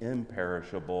with the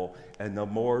imperishable, and the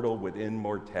mortal with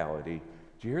immortality.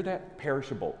 Do you hear that?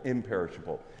 Perishable,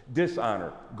 imperishable.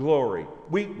 Dishonor, glory,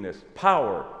 weakness,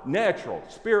 power, natural,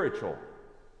 spiritual.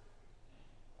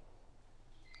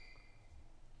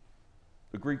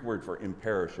 The Greek word for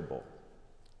imperishable,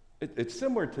 it's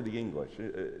similar to the English.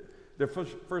 The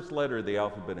first letter of the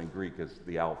alphabet in Greek is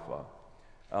the alpha.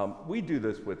 We do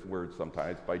this with words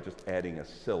sometimes by just adding a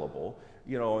syllable.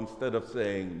 You know, instead of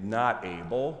saying not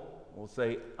able, we'll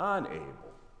say unable.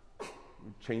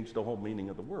 We change the whole meaning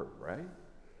of the word, right?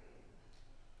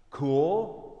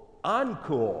 Cool,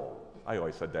 uncool. I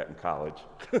always said that in college.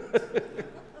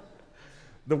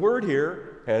 The word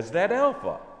here has that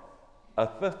alpha.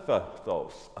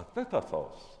 Athethos,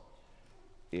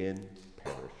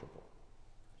 imperishable.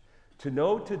 To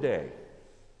know today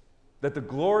that the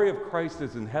glory of Christ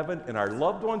is in heaven and our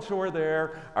loved ones who are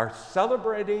there are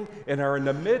celebrating and are in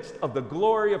the midst of the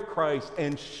glory of Christ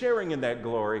and sharing in that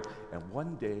glory, and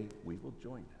one day we will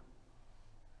join them.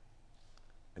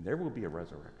 And there will be a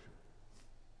resurrection.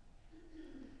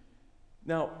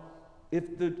 Now,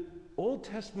 if the Old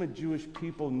Testament Jewish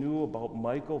people knew about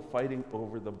Michael fighting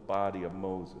over the body of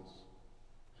Moses,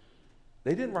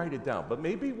 They didn't write it down, but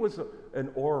maybe it was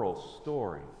an oral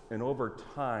story, and over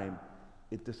time,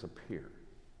 it disappeared.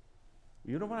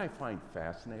 You know what I find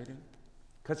fascinating?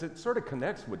 Because it sort of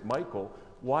connects with Michael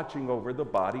watching over the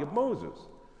body of Moses.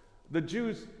 The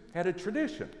Jews had a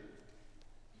tradition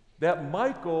that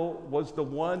Michael was the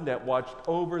one that watched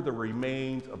over the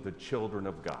remains of the children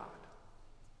of God.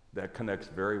 That connects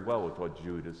very well with what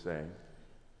Jude is saying.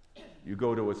 You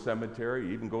go to a cemetery,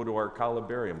 you even go to our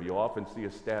columbarium, you often see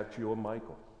a statue of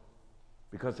Michael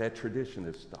because that tradition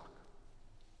is stuck.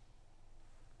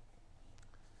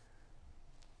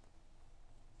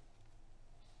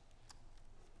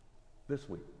 This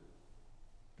week,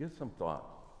 give some thought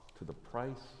to the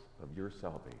price of your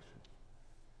salvation,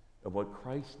 of what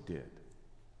Christ did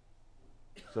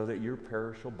so that your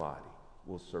perishable body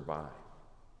will survive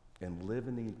and live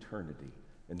in the eternity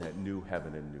in that new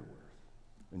heaven and new earth.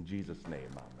 In Jesus' name,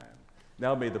 amen.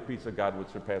 Now may the peace of God, which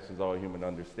surpasses all human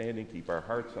understanding, keep our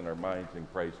hearts and our minds in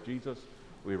Christ Jesus.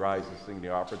 We rise to sing the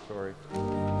offertory.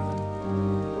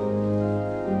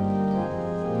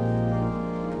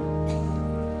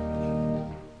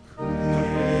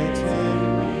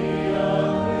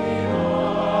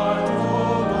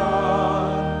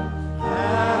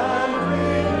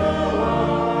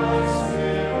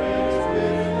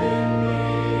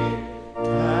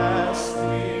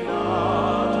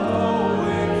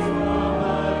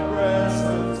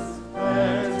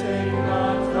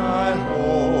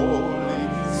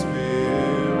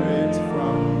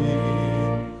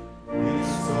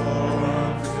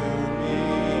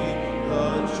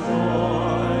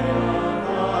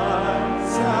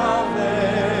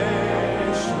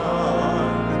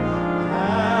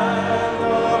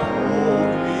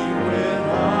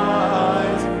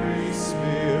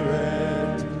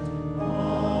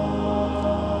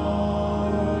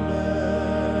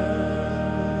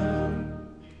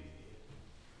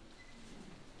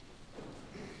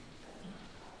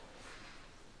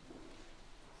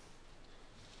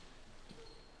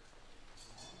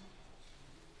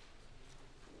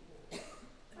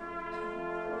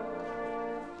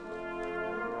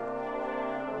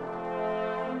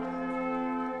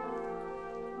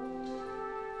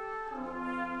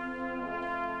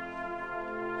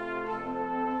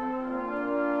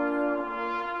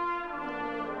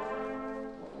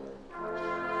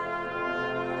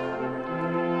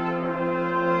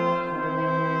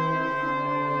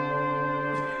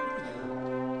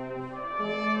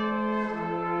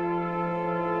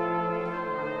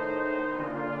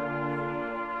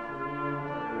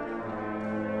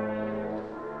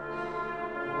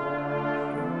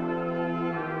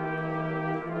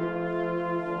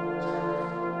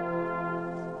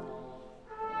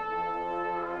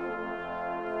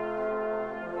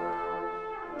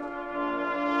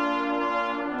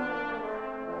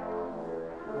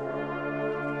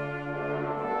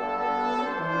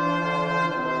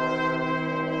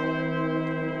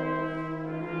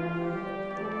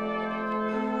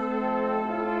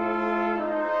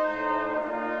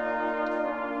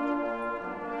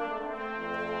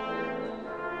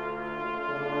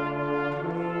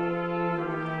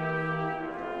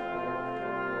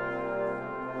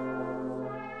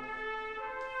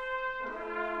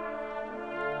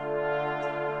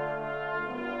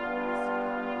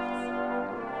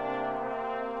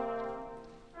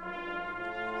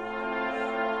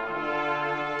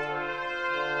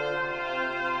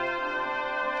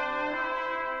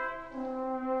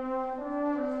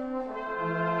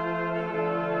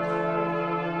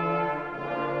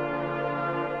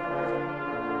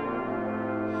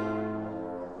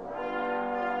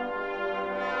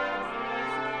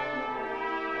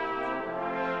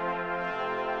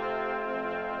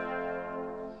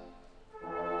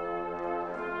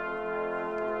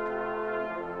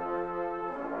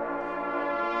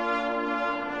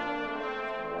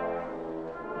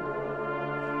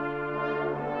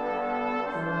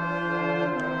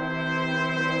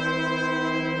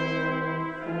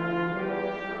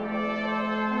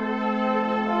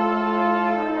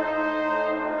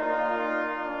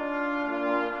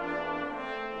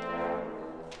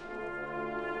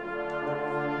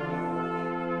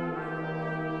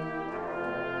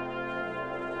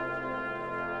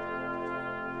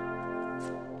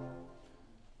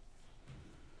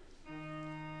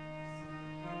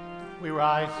 We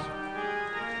rise.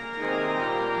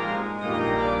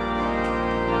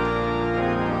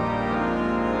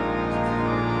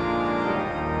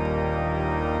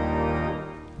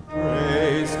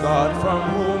 Praise God from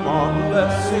whom all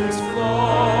blessings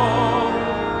flow.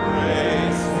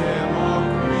 Praise Him, all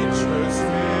creatures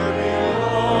here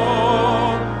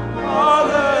below.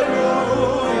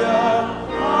 Hallelujah,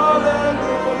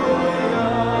 hallelujah.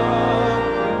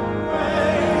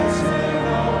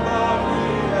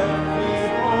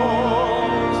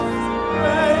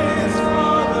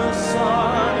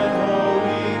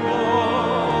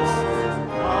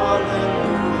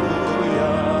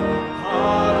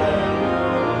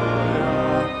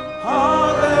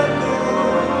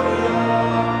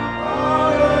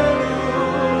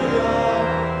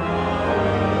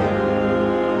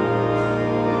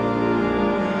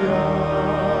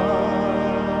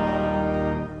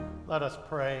 Let us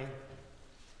pray.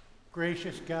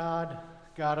 Gracious God,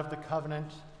 God of the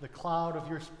covenant, the cloud of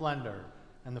your splendor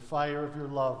and the fire of your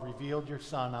love revealed your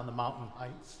Son on the mountain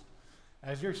heights.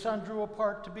 As your Son drew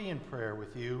apart to be in prayer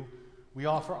with you, we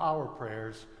offer our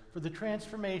prayers for the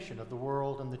transformation of the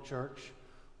world and the church.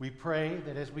 We pray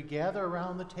that as we gather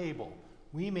around the table,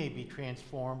 we may be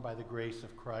transformed by the grace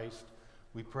of Christ.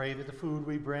 We pray that the food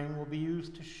we bring will be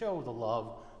used to show the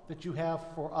love that you have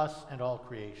for us and all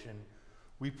creation.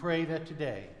 We pray that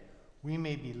today we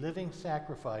may be living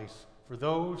sacrifice for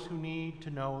those who need to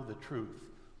know the truth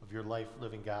of your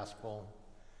life-living gospel.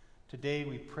 Today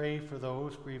we pray for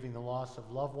those grieving the loss of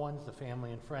loved ones, the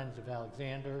family and friends of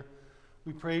Alexander.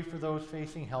 We pray for those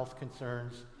facing health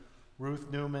concerns, Ruth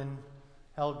Newman,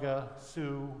 Helga,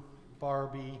 Sue,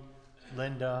 Barbie,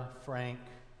 Linda, Frank,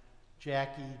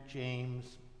 Jackie,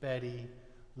 James, Betty,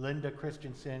 Linda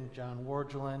Christensen, John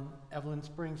Wargelin, Evelyn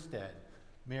Springstead,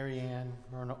 Marianne,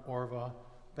 Myrna Orva,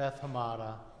 Beth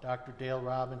Hamada, Dr. Dale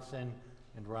Robinson,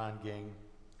 and Ron Ging.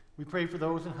 We pray for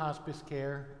those in hospice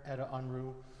care, Etta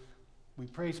Unruh. We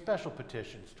pray special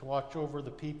petitions to watch over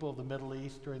the people of the Middle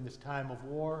East during this time of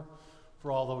war, for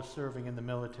all those serving in the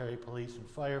military, police, and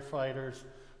firefighters,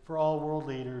 for all world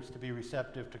leaders to be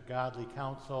receptive to godly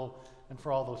counsel, and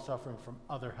for all those suffering from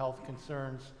other health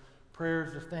concerns.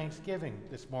 Prayers of thanksgiving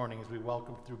this morning as we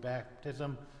welcome through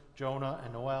baptism Jonah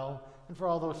and Noel, and for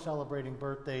all those celebrating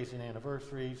birthdays and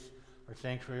anniversaries. Our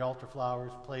sanctuary altar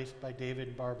flowers placed by David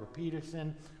and Barbara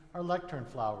Peterson, our lectern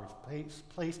flowers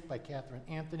placed by Catherine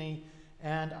Anthony,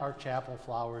 and our chapel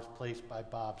flowers placed by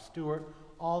Bob Stewart.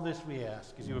 All this we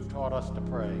ask as you have taught us to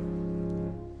pray.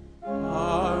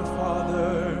 Our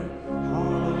Father,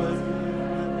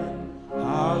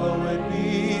 hallowed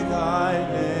be thy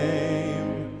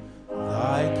name.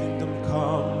 Thy kingdom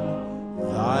come,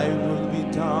 thy will be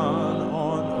done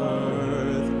on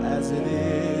earth as it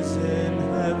is in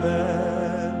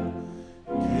heaven.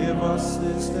 Give us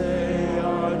this day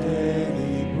our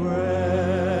daily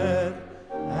bread,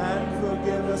 and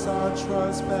forgive us our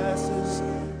trespasses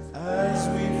as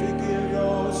we forgive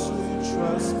those who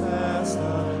trespass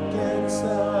against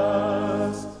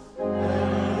us.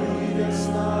 And lead us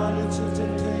not into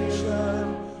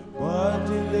temptation, but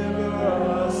deliver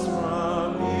us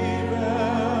from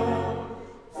evil.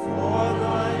 For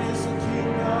thine is the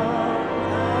kingdom,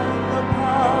 and the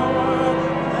power,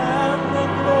 and the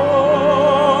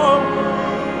glory,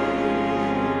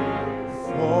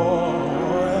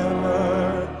 forever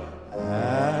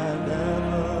and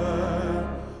ever.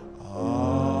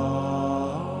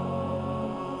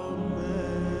 Amen.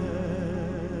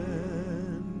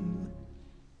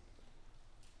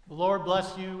 The Lord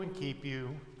bless you and keep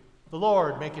you. The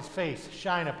Lord make his face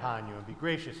shine upon you and be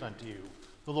gracious unto you.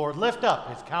 The Lord lift up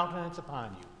his countenance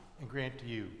upon you and grant to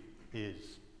you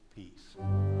his peace.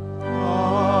 Amen.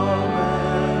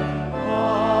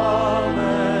 Amen.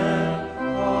 Amen.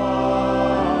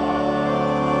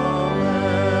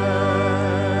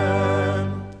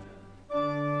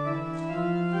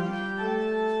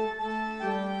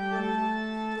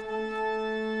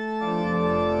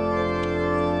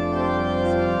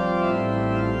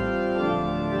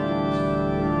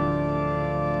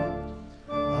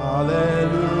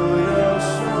 Hallelujah,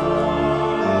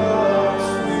 song of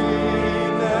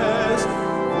sweetness,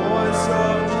 voice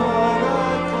of joy.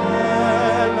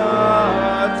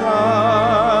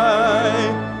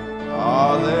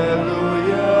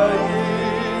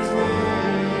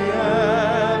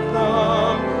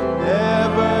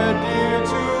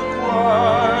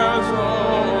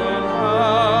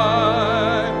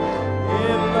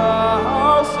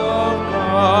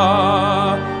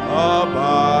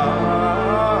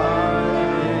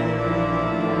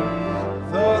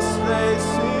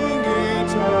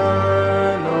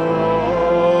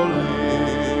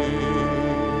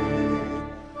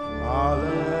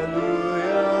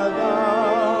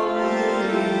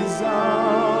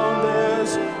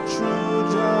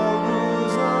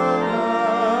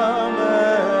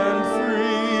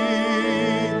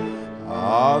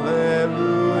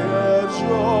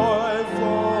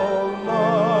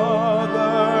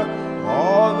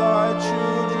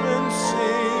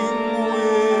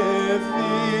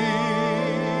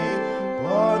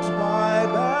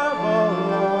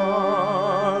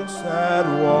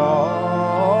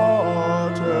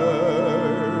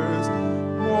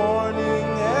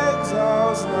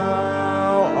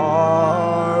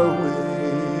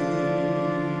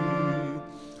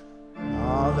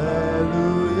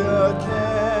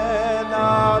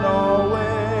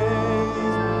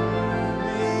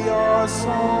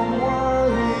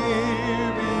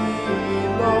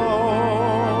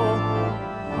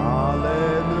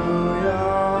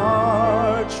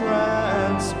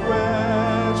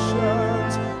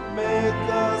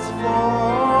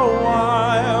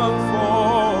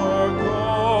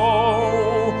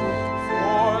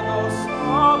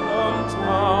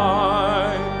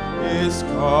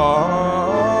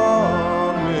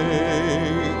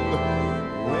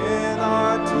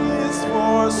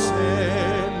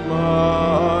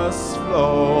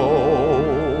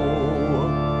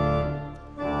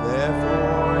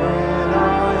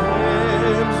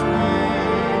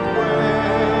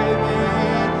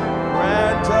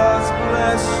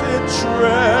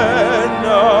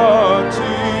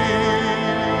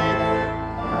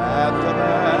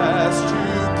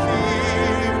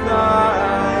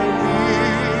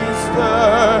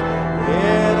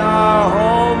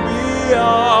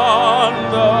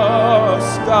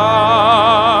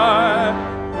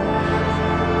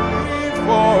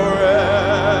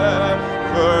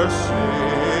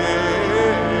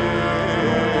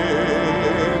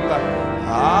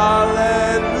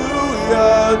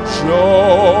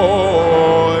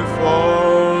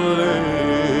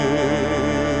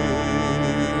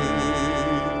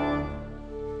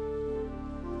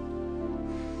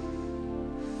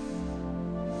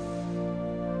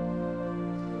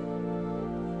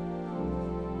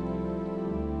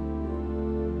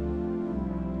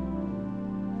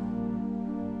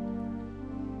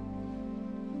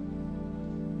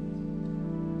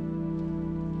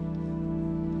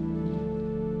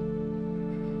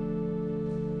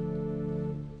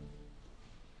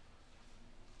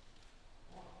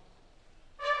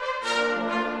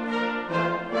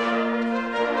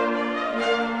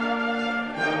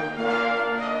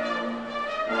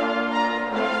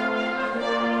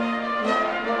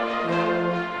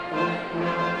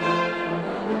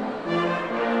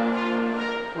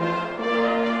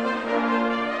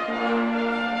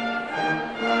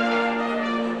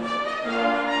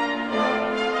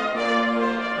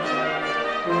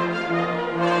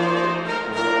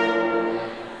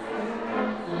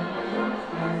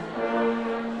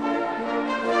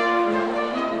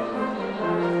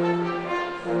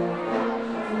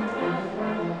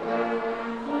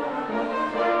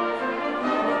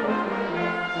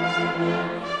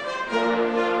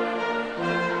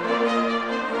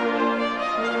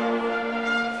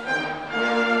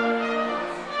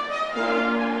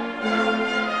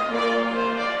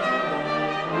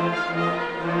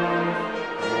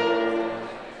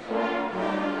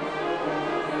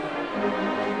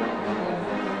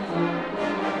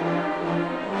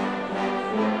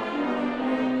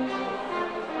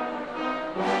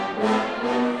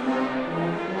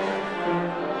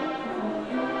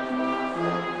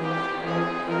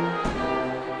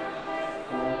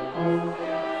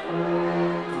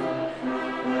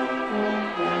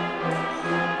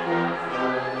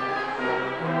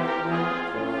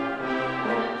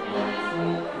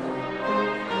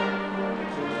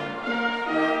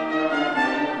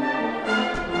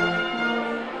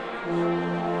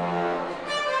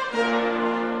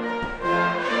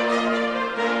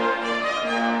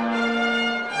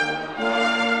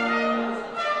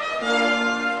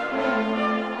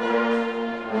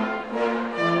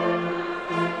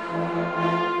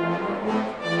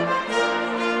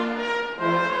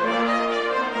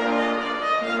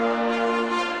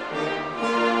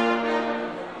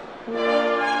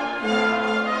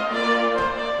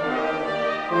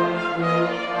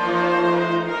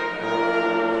 Amen.